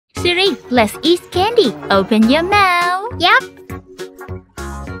Suri, let's eat candy. Open your mouth. Yep.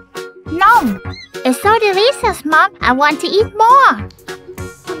 No. It's so delicious, Mom. I want to eat more.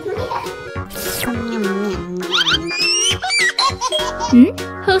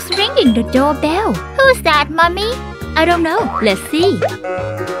 Who's ringing the doorbell? Who's that, Mommy? I don't know. Let's see.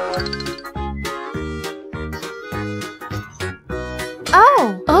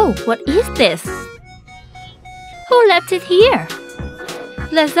 Oh, what is this? Who left it here?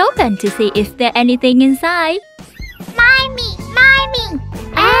 Let's open to see if there's anything inside. Mommy!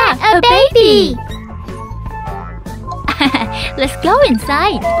 A baby! Let's go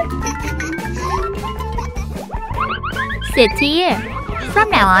inside. Sit here. From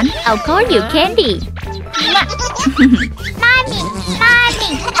now on, I'll call you Candy. Mommy!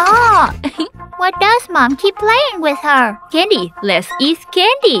 Oh! Why does Mom keep playing with her? Candy, let's eat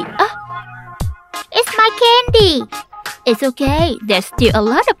candy. It's my candy. It's okay. There's still a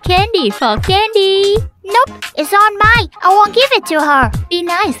lot of candy for Candy. Nope, it's on mine. I won't give it to her. Be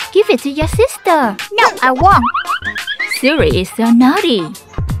nice. Give it to your sister. No, I won't. Suri is so naughty.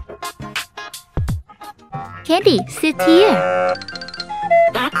 Candy, sit here.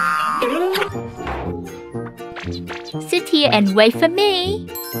 Sit here and wait for me.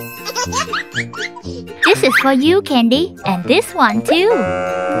 This is for you, Candy, and this one too.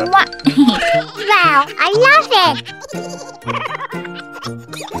 Wow, I love it.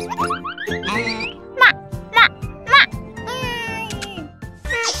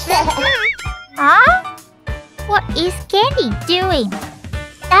 Huh? What is Candy doing?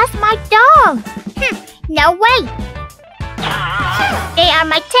 That's my dog. No way. They are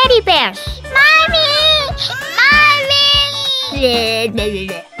my teddy bears. Mommy!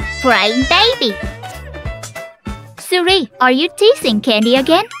 Crying baby. Suri, are you teasing Candy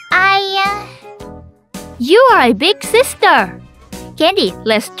again? You are a big sister. Candy,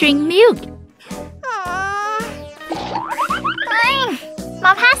 let's drink milk.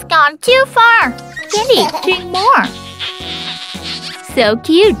 Mom has gone too far. Candy, drink more. So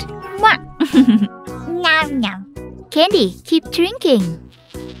cute. Nom. Candy, keep drinking.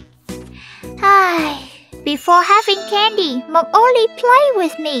 Before having candy, Mom only played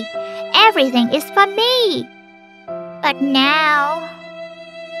with me. Everything is for me. But now...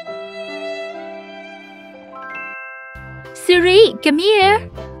 Suri, come here.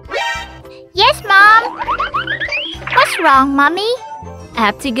 Yes, Mom. What's wrong, Mommy? I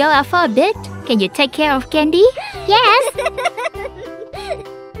have to go out for a bit. Can you take care of Candy? Yes.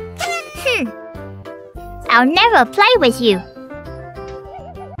 I'll never play with you.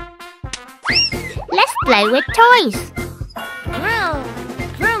 Let's play with toys.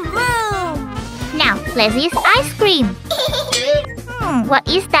 Now, let's eat ice cream. What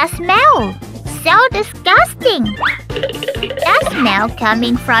is that smell? So disgusting. That smell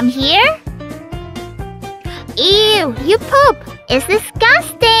coming from here? Ew, you poop. It's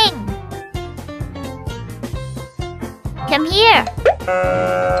disgusting. Come here.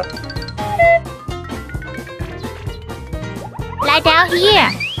 Lie down here.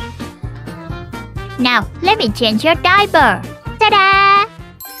 Now, let me change your diaper. Ta-da!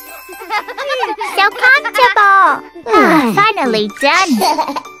 So comfortable. Finally done.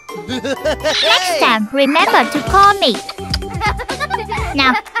 Next time, remember to call me.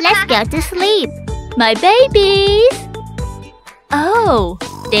 Now, let's go to sleep. My babies! Oh,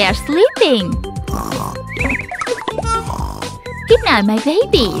 they are sleeping. Good night, my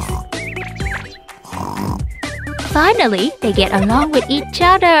babies. Finally, they get along with each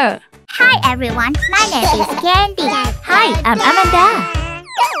other. Hi everyone, my name is Candy. Hi, I'm Amanda.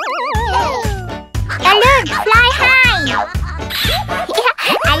 Balloon, fly high.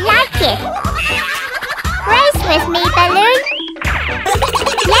 I like it. Race with me, Balloon.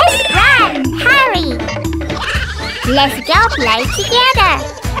 Let's run, hurry. Let's go play together.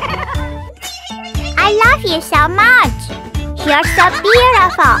 I love you so much. You're so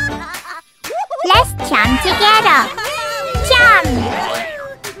beautiful. Let's jump together. Jump.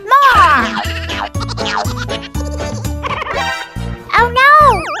 More. Oh no.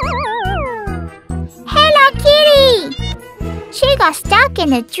 Hello, Kitty. She got stuck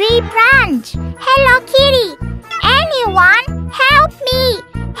in a tree branch. Hello, Kitty. Anyone, help me.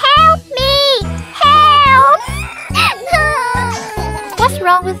 Help me. Help. What's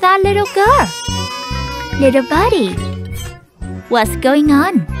wrong with that little girl? Little buddy, what's going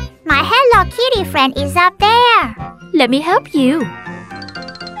on? My Hello Kitty friend is up there. Let me help you.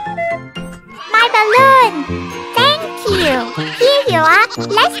 My balloon. Thank you. Here you are.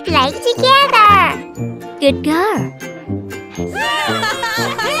 Let's play together. Good girl.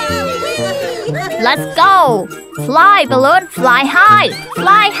 Let's go! Fly, balloon, fly high!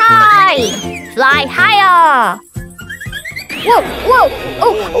 Fly high! Fly higher! Whoa, whoa,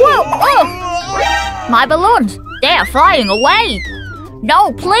 oh, whoa, oh! My balloons, they are flying away!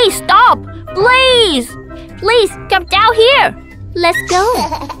 No, please stop! Please! Please, come down here! Let's go.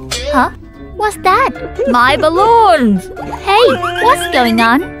 Huh? What's that? My balloons! Hey, what's going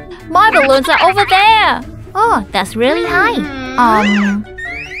on? My balloons are over there! Oh, that's really high.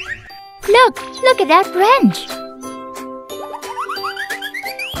 Look at that branch.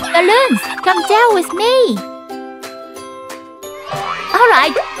 Balloons, come down with me.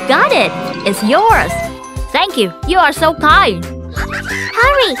 Alright, got it. It's yours. Thank you. You are so kind.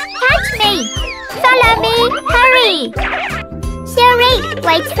 Hurry, catch me. Follow me, hurry. Suri,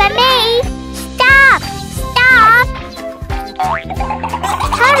 wait for me. Stop! Stop!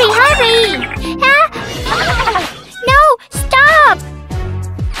 Hurry, hurry. No, stop!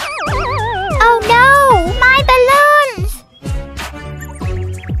 Oh no, my balloons!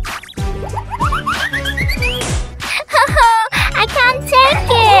 I can't take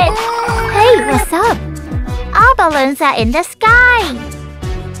it. Hey, what's up? Our balloons are in the sky.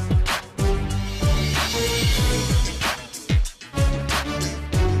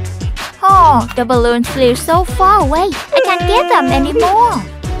 Oh, the balloons flew so far away. I can't get them anymore.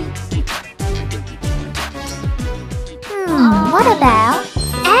 What about?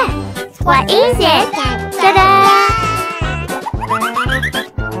 What is it? Ta-da!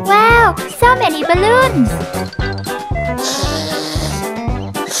 Wow, so many balloons.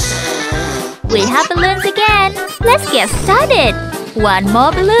 We have balloons again. Let's get started. One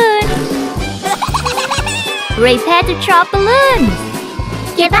more balloon. Prepare to drop balloons.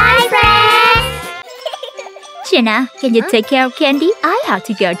 Goodbye, friends. Jenna, can you take care of Candy? I have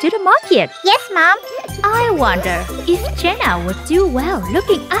to go to the market. Yes, Mom. I wonder if Jenna would do well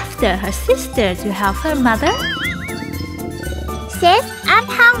looking after her sister to help her mother. Sis, I'm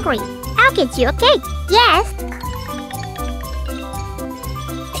hungry. I'll get you a cake. Yes.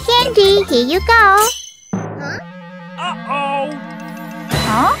 Candy, here you go. Uh-oh.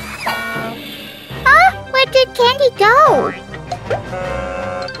 Huh? Where did Candy go?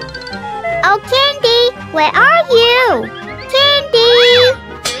 Oh, Candy, where are you? Candy!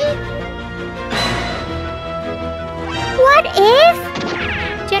 What if?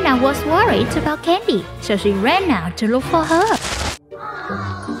 Jenna was worried about Candy, so she ran out to look for her.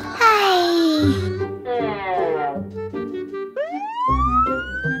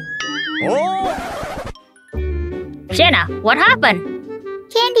 Jenna, what happened?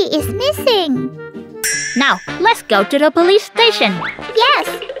 Candy is missing. Now, let's go to the police station. Yes.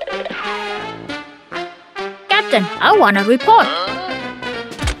 Captain, I want a report.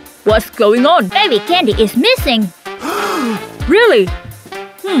 What's going on? Baby Candy is missing. Really?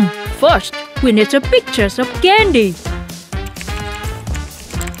 First, we need some pictures of Candy.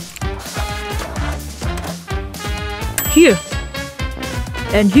 Here.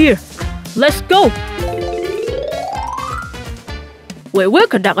 And here. Let's go. We will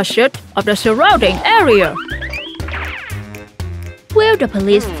conduct a search of the surrounding area. Will the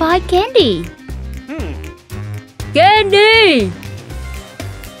police find Candy? Candy!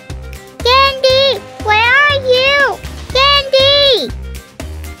 Candy, where are you? Candy!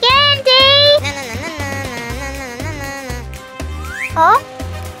 Candy! Oh?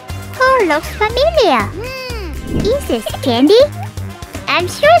 Who looks familiar? Is this Candy? I'm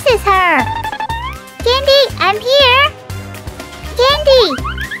sure it's her. Candy, I'm here. Candy!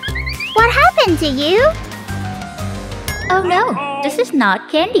 What happened to you? Oh no, this is not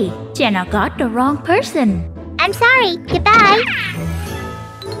Candy. Jenna got the wrong person. I'm sorry. Goodbye.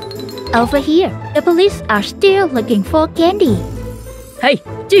 Over here, the police are still looking for Candy. Hey,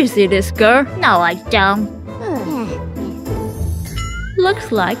 do you see this girl? No, I don't.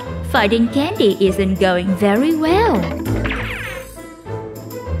 Looks like finding Candy isn't going very well.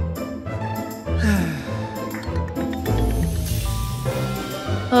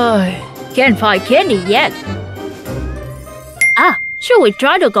 Can't find Candy yet. Should we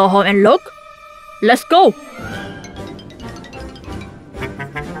try to go home and look? Let's go.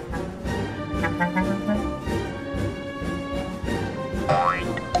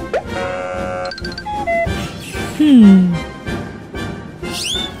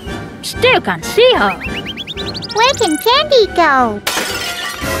 Still can't see her. Where can Candy go?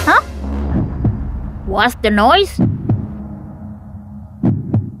 Huh? What's the noise?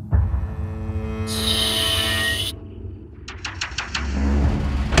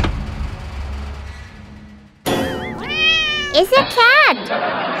 It's a cat.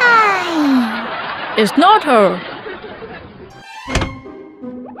 Hi. It's not her.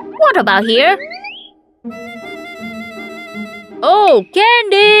 What about here? Oh,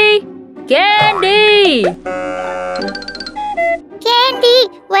 Candy! Candy! Candy,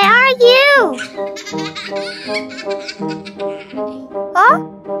 where are you? Huh?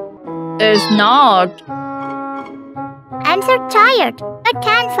 It's not. I'm so tired. I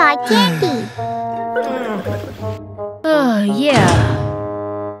can't find Candy. Oh, yeah.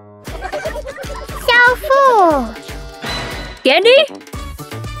 So full. Candy?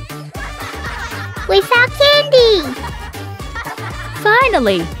 We found Candy.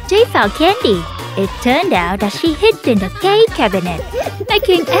 Finally, she found Candy. It turned out that she hid in the cake cabinet,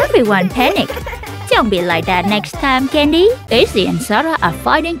 making everyone panic. Don't be like that next time, Candy. Daisy and Sarah are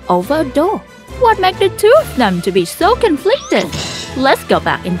fighting over a door. What makes the two of them to be so conflicted? Let's go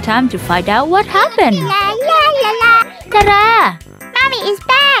back in time to find out what happened. La la la la. Sarah! Mommy is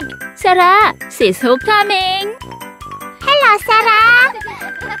back. Sarah, she's who coming? Hello, Sarah.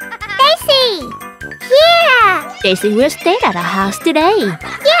 Daisy. Yeah. Daisy will stay at our house today.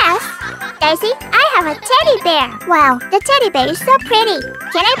 Yes. Daisy, I have a teddy bear. Wow, the teddy bear is so pretty.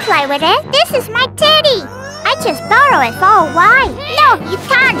 Can I play with it? This is my teddy. I just borrowed it for a while. No, you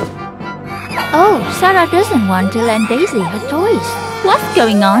can't. Oh, Sarah doesn't want to lend Daisy her toys. What's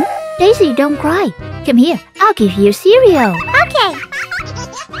going on? Daisy, don't cry. Come here, I'll give you cereal. Okay.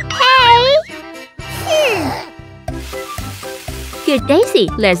 Hey. Good, Daisy,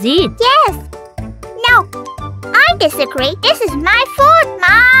 let's eat. Yes. No, I disagree. This is my food,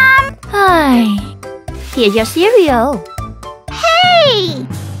 Mom. Hi. Here's your cereal. Hey.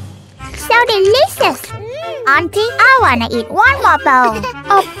 So delicious. Auntie, I wanna eat one more bowl.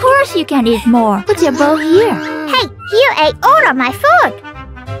 Of course you can eat more. Put your bowl here. Hey, you ate all of my food.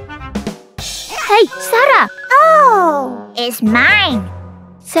 Hey, Sarah. Oh, it's mine.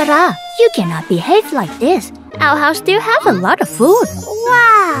 Sarah, you cannot behave like this. Our house still have a lot of food.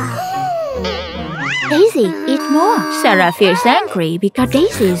 Wow. Daisy, eat more. Sarah feels angry because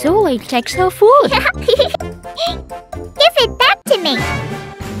Daisy always takes her food. Give it back to me.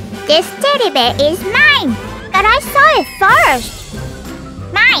 This teddy bear is mine, but I saw it first.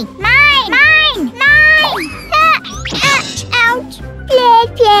 Mine, mine, mine, mine. Ouch.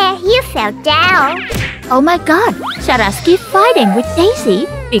 Play, you fell down. Oh my god, Sarah keeps fighting with Daisy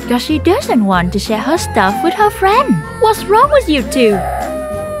because she doesn't want to share her stuff with her friend. What's wrong with you two?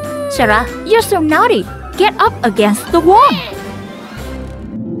 Sarah, you're so naughty. Get up against the wall.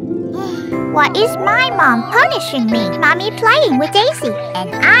 Why is my mom punishing me? Mommy playing with Daisy,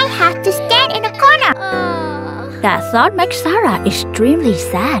 and I have to stand in a corner. That thought makes Sarah extremely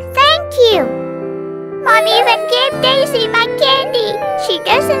sad. Thank you. Mommy even gave Daisy my candy. She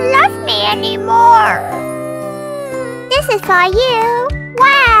doesn't love me anymore. This is for you.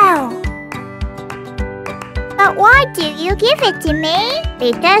 Wow. But why do you give it to me?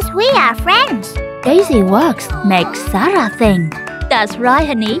 Because we are friends. Daisy works makes Sarah think. That's right,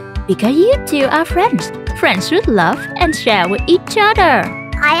 honey. Because you two are friends. Friends should love and share with each other.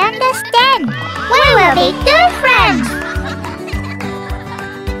 I understand. We will be good friends.